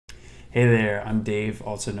Hey there, I'm Dave,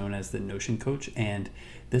 also known as the Notion Coach, and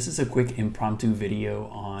this is a quick impromptu video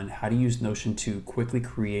on how to use Notion to quickly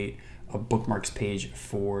create a bookmarks page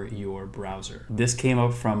for your browser. This came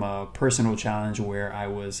up from a personal challenge where I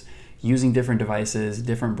was using different devices,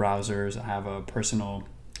 different browsers. I have a personal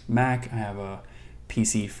Mac, I have a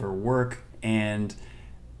PC for work, and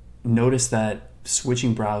noticed that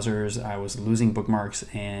switching browsers, I was losing bookmarks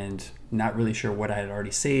and not really sure what I had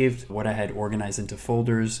already saved, what I had organized into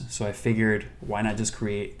folders. So I figured, why not just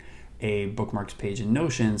create a bookmarks page in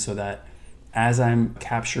Notion so that as I'm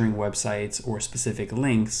capturing websites or specific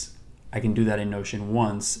links, I can do that in Notion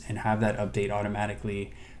once and have that update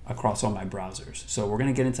automatically across all my browsers. So we're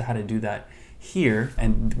gonna get into how to do that here,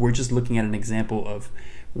 and we're just looking at an example of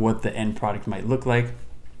what the end product might look like.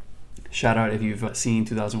 Shout out if you've seen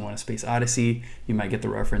 2001: A Space Odyssey, you might get the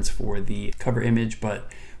reference for the cover image,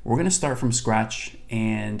 but we're gonna start from scratch,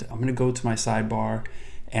 and I'm gonna go to my sidebar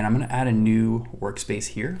and I'm gonna add a new workspace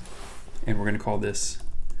here, and we're gonna call this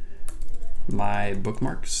My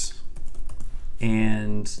Bookmarks.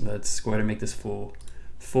 And let's go ahead and make this full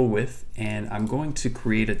width, and I'm going to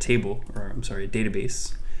create a table, or I'm sorry, a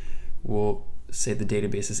database. We'll say the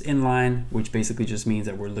database is inline, which basically just means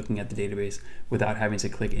that we're looking at the database without having to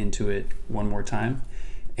click into it one more time.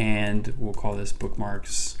 And we'll call this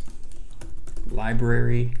Bookmarks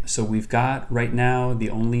Library. So we've got right now, the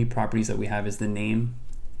only properties that we have is the name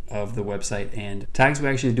of the website and tags we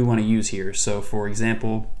actually do want to use here. So for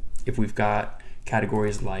example, if we've got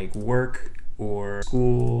categories like work or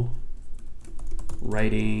school,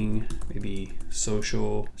 writing, maybe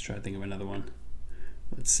social, let's try to think of another one.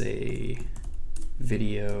 Let's say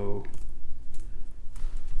video,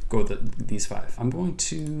 go with these 5. I'm going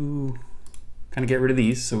to kind of get rid of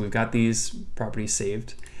these. So we've got these properties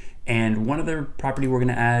saved. And one other property we're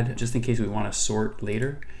going to add, just in case we want to sort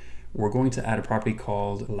later, we're going to add a property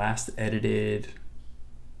called last edited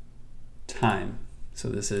time. So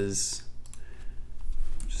this is,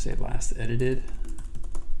 just say last edited.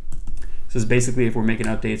 So it's basically if we're making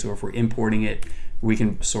updates or if we're importing it, we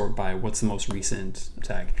can sort by what's the most recent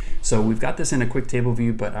tag. So we've got this in a quick table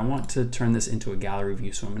view, but I want to turn this into a gallery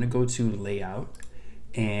view. So I'm going to go to layout,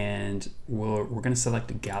 and we're going to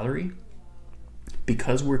select a gallery.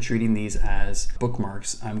 Because we're treating these as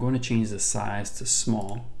bookmarks, I'm going to change the size to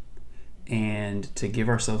small, and to give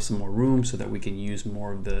ourselves some more room so that we can use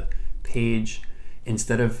more of the page.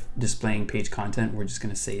 Instead of displaying page content, we're just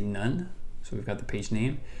going to say none. So we've got the page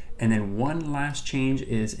name. And then one last change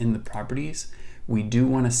is in the properties. We do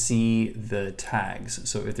want to see the tags.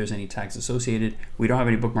 So if there's any tags associated, we don't have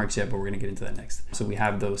any bookmarks yet, but we're going to get into that next. So we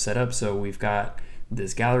have those set up. So we've got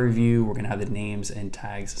this gallery view. We're going to have the names and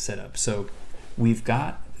tags set up. So we've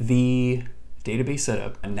got the database set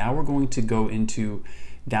up, and now we're going to go into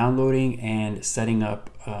downloading and setting up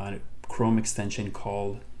a Chrome extension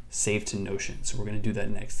called Save to Notion. So we're going to do that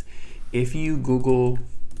next. If you Google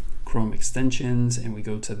Chrome extensions and we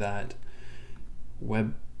go to that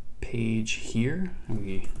web page here and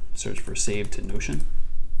we search for Save to Notion,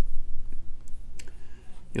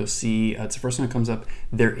 you'll see it's the first one that comes up.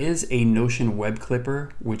 There is a Notion web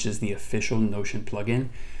clipper, which is the official Notion plugin.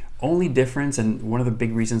 Only difference, and one of the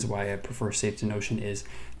big reasons why I prefer Save to Notion, is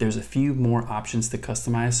there's a few more options to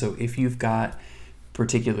customize. So if you've got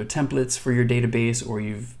particular templates for your database, or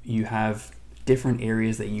you have different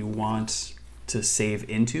areas that you want to save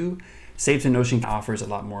into, Save to Notion offers a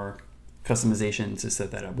lot more customization to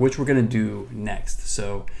set that up, which we're going to do next.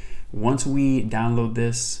 So once we download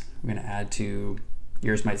this, we're going to add to,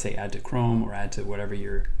 yours might say add to Chrome or add to whatever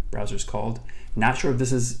your browser is called. Not sure if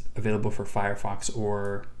this is available for Firefox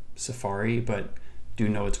or Safari, but do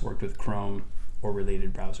know it's worked with Chrome or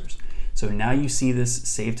related browsers. So now you see this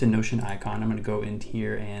Save to Notion icon. I'm going to go in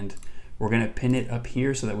here and we're going to pin it up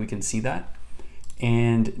here so that we can see that.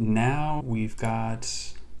 And now we've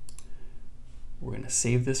got, we're going to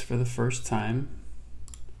save this for the first time.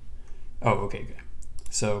 Oh, okay, good.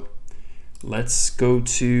 So let's go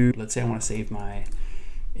to, let's say I want to save my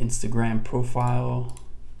Instagram profile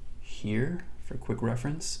here for quick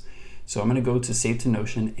reference. So I'm going to go to Save to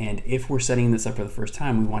Notion, and if we're setting this up for the first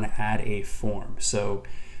time, we want to add a form. So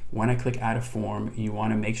when I click add a form, you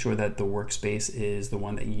want to make sure that the workspace is the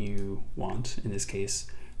one that you want. In this case,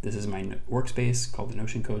 this is my workspace called the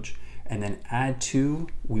Notion Coach. And then add to,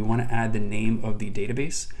 we want to add the name of the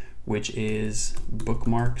database, which is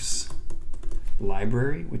Bookmarks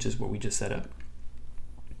Library, which is what we just set up.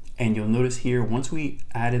 And you'll notice here, once we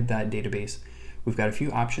added that database, we've got a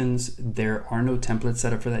few options. There are no templates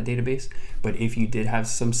set up for that database, but if you did have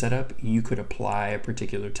some set up, you could apply a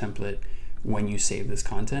particular template when you save this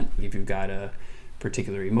content. If you've got a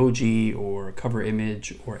particular emoji or cover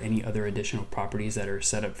image or any other additional properties that are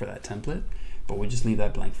set up for that template, but we'll just leave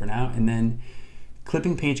that blank for now. And then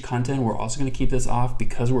clipping page content, we're also going to keep this off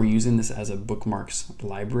because we're using this as a bookmarks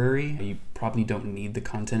library. You probably don't need the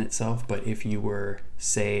content itself, but if you were,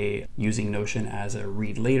 say, using Notion as a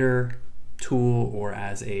read later tool or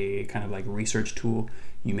as a kind of like research tool,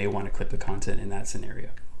 you may want to clip the content in that scenario.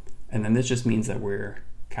 And then this just means that we're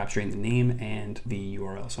capturing the name and the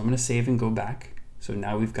URL. So I'm going to save and go back. So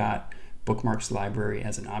now we've got Bookmarks Library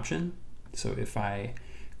as an option. So if I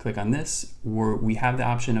click on this, we have the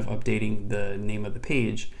option of updating the name of the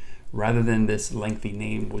page. Rather than this lengthy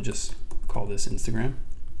name, we'll just call this Instagram.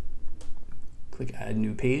 Click add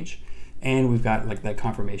new page, and we've got like that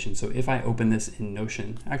confirmation. So if I open this in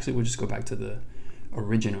Notion, actually we'll just go back to the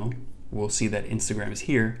original, we'll see that Instagram is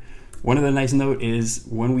here. One of the nice note is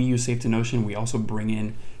when we use Save to Notion, we also bring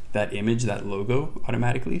in that image, that logo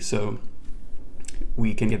automatically. So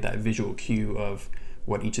we can get that visual cue of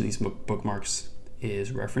what each of these bookmarks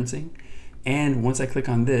is referencing. And once I click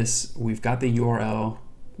on this, we've got the URL,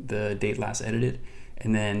 the date last edited.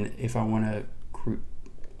 And then if I want to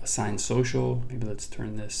assign social, maybe let's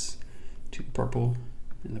turn this to purple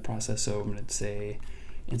in the process. So I'm going to say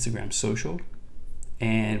Instagram social,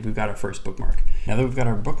 and we've got our first bookmark. Now that we've got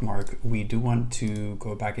our bookmark, we do want to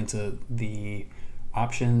go back into the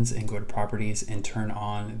options and go to properties and turn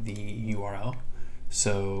on the URL.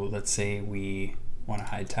 So let's say we want to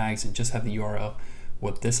hide tags and just have the URL.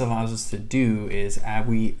 What this allows us to do is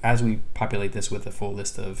as we populate this with a full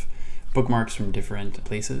list of bookmarks from different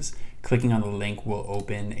places, clicking on the link will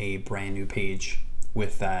open a brand new page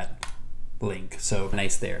with that link. So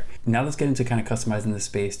nice there. Now let's get into kind of customizing the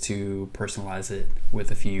space to personalize it with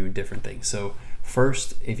a few different things. So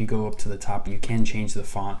first, if you go up to the top, you can change the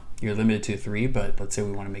font. You're limited to 3, but let's say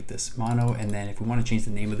we want to make this mono. And then if we want to change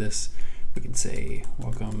the name of this, we can say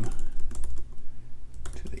welcome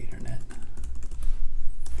to the internet.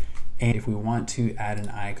 And if we want to add an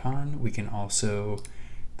icon, we can also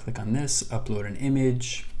click on this, upload an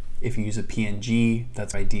image. If you use a PNG,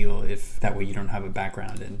 that's ideal, if that way you don't have a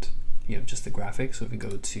background and you have just the graphic. So if we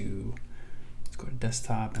go to, let's go to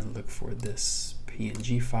desktop and look for this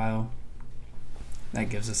PNG file. That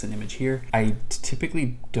gives us an image here. I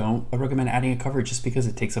typically don't recommend adding a cover just because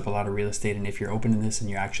it takes up a lot of real estate. And if you're opening this and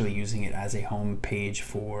you're actually using it as a home page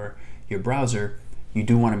for your browser, you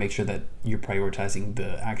do want to make sure that you're prioritizing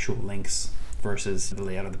the actual links versus the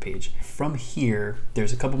layout of the page. From here,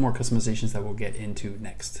 there's a couple more customizations that we'll get into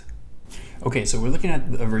next. Okay, so we're looking at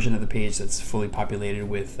a version of the page that's fully populated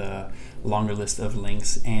with a longer list of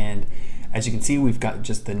links. And as you can see, we've got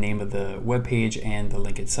just the name of the web page and the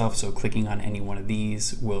link itself. So clicking on any one of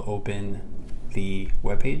these will open the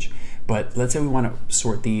web page. But let's say we want to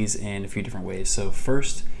sort these in a few different ways. So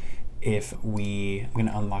first, I'm going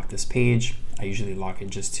to unlock this page. I usually lock it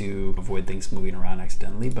just to avoid things moving around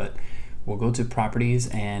accidentally, but we'll go to properties,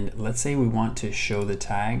 and let's say we want to show the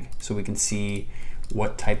tag so we can see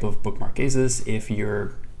what type of bookmark is this. If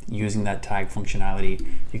you're using that tag functionality,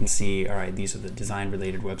 you can see, all right, these are the design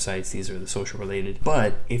related websites, these are the social related.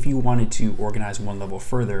 But if you wanted to organize one level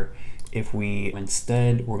further, we're going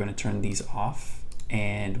to turn these off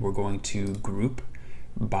and we're going to group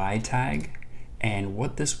by tag. And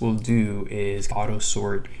what this will do is auto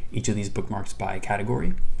sort each of these bookmarks by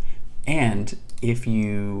category. And if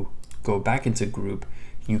you go back into group,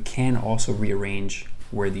 you can also rearrange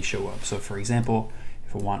where these show up. So for example,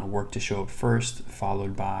 if I want work to show up first,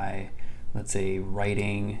 followed by, let's say,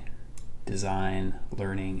 writing, design,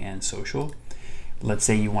 learning, and social. Let's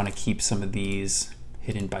say you want to keep some of these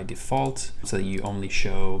hidden by default so that you only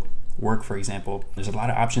show work, for example. There's a lot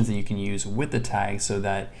of options that you can use with the tag so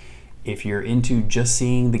that if you're into just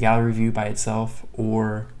seeing the gallery view by itself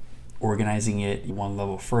or organizing it one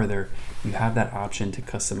level further, you have that option to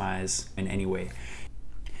customize in any way.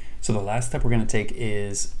 So the last step we're going to take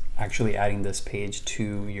is actually adding this page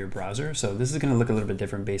to your browser. So this is going to look a little bit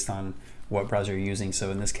different based on what browser you're using. So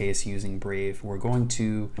in this case, using Brave, we're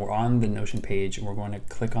on the Notion page, and we're going to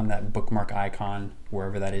click on that bookmark icon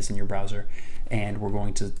wherever that is in your browser, and we're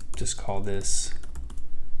going to just call this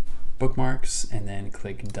bookmarks and then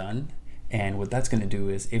click done. And what that's going to do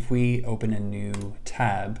is if we open a new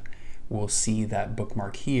tab, we'll see that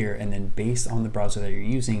bookmark here, and then based on the browser that you're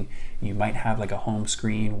using, you might have like a home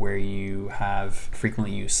screen where you have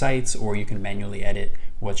frequently used sites, or you can manually edit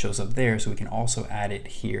what shows up there. So we can also add it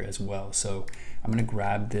here as well. So I'm going to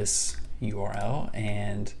grab this URL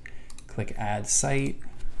and click add site,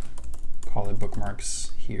 call it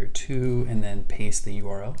bookmarks here too, and then paste the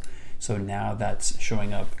URL. So now that's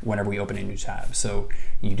showing up whenever we open a new tab. So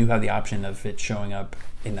you do have the option of it showing up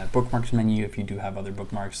in that bookmarks menu if you do have other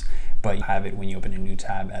bookmarks, but you have it when you open a new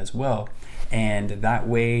tab as well. And that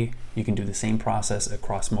way you can do the same process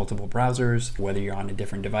across multiple browsers, whether you're on a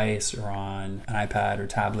different device or on an iPad or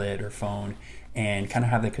tablet or phone, and kind of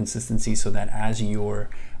have the consistency so that as you're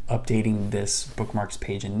updating this bookmarks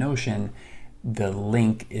page in Notion, the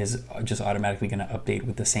link is just automatically going to update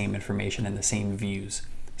with the same information and the same views.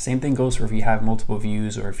 Same thing goes for if you have multiple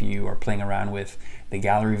views, or if you are playing around with the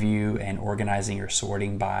gallery view and organizing or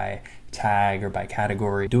sorting by tag or by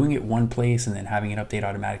category. Doing it one place and then having it update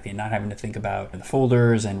automatically and not having to think about the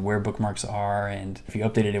folders and where bookmarks are. And if you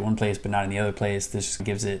updated it one place but not in the other place, this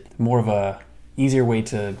gives it more of a easier way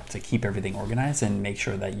to keep everything organized and make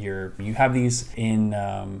sure that you have these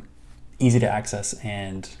in easy to access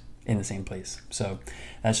and in the same place. So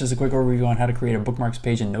that's just a quick overview on how to create a bookmarks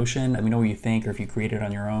page in Notion. Let me know what you think, or if you create it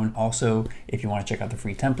on your own. Also, if you want to check out the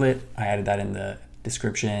free template, I added that in the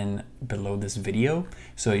description below this video.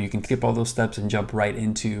 So you can skip all those steps and jump right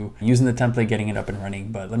into using the template, getting it up and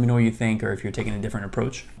running. But let me know what you think, or if you're taking a different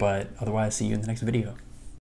approach. But otherwise, see you in the next video.